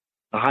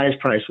 the highest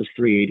price was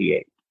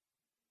 $388,000.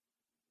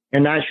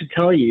 And I should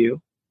tell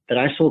you that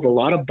I sold a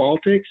lot of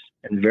Baltics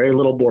and very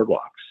little boardwalks.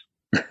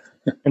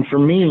 And for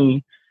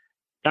me,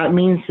 that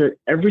means that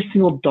every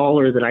single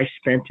dollar that I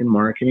spent in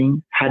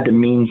marketing had to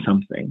mean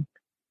something,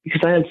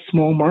 because I had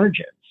small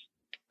margins.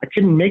 I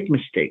couldn't make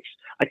mistakes.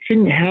 I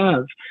couldn't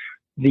have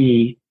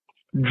the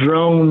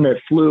drone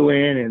that flew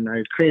in and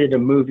I created a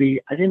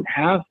movie. I didn't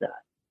have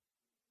that.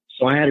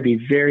 So I had to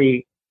be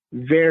very,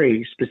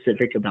 very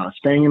specific about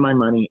spending my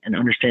money and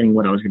understanding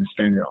what I was going to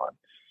spend it on.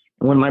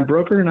 And when my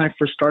broker and I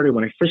first started,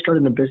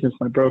 in the business,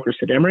 my broker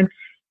said, Imran,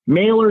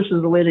 mailers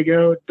is the way to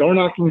go. Door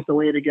knocking is the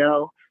way to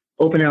go.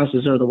 Open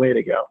houses are the way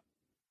to go.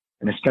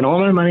 And I spent all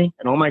my money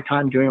and all my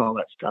time doing all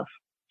that stuff.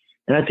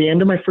 And at the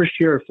end of my first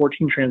year of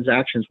 14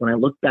 transactions, when I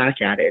look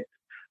back at it,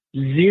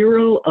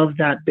 0 of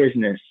that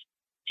business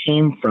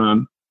came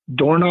from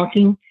door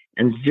knocking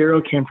and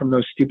 0 came from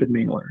those stupid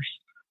mailers.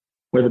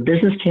 Where the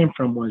business came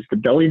from was the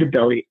belly to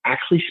belly,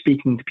 actually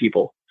speaking to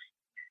people.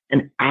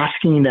 and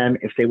asking them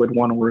if they would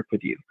want to work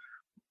with you.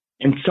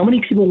 And so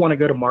many people want to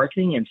go to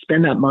marketing and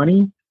spend that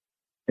money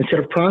instead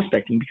of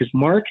prospecting, because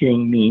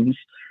marketing means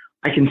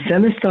I can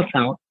send this stuff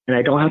out and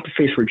I don't have to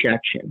face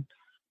rejection.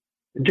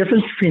 The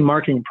difference between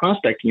marketing and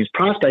prospecting is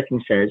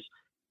prospecting says,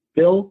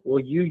 Bill,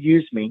 will you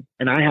use me?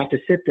 And I have to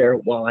sit there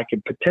while I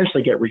could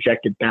potentially get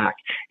rejected back.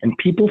 And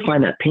people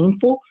find that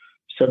painful,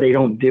 so they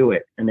don't do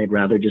it, and they'd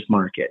rather just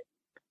market.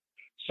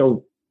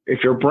 So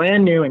if you're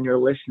brand new and you're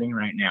listening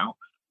right now,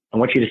 I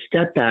want you to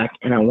step back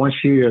and I want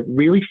you to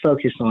really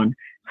focus on,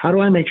 how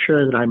do I make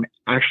sure that I'm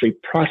actually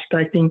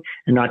prospecting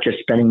and not just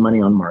spending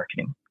money on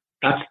marketing?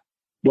 That's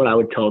what I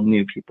would tell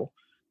new people.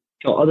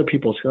 Tell other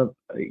people,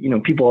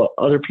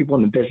 other people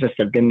in the business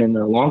that have been in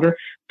there longer,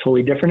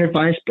 totally different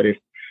advice. But if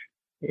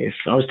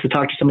I was to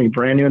talk to somebody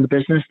brand new in the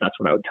business, that's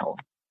what I would tell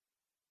them.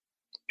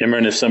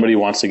 Imran, if somebody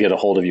wants to get a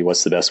hold of you,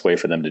 what's the best way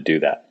for them to do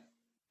that?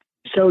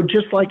 So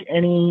just like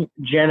any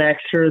Gen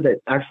Xer that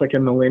acts like a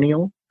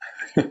millennial,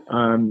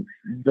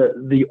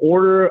 the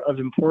order of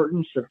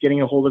importance of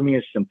getting a hold of me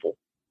is simple.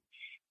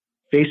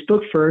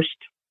 Facebook first,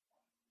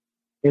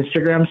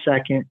 Instagram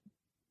second.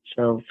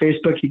 So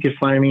Facebook, you can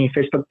find me,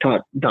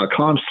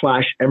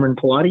 facebook.com/Imran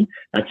Poladi.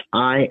 That's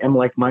I-M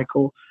like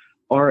Michael,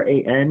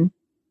 R-A-N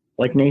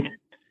like Nathan,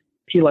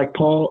 P like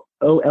Paul,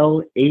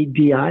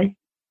 O-L-A-D-I.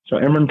 So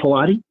Imran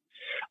Poladi.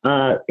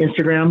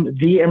 Instagram,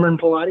 the Imran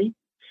Poladi.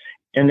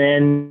 And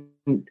then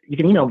you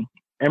can email me,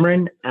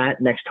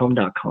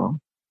 Imran@nexthome.com.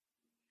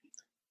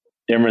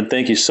 Imran,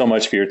 thank you so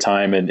much for your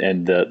time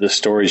and the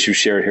stories you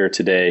shared here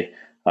today.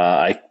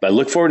 I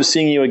look forward to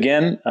seeing you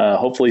again,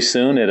 hopefully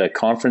soon at a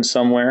conference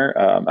somewhere.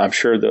 I'm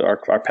sure that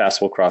our paths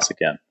will cross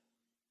again.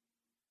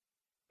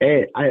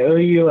 Hey, I owe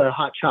you a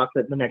hot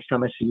chocolate the next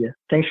time I see you.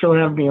 Thanks for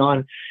having me on.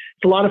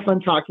 It's a lot of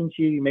fun talking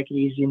to you. You make it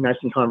easy and nice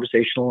and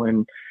conversational,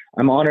 and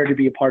I'm honored to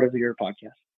be a part of your podcast.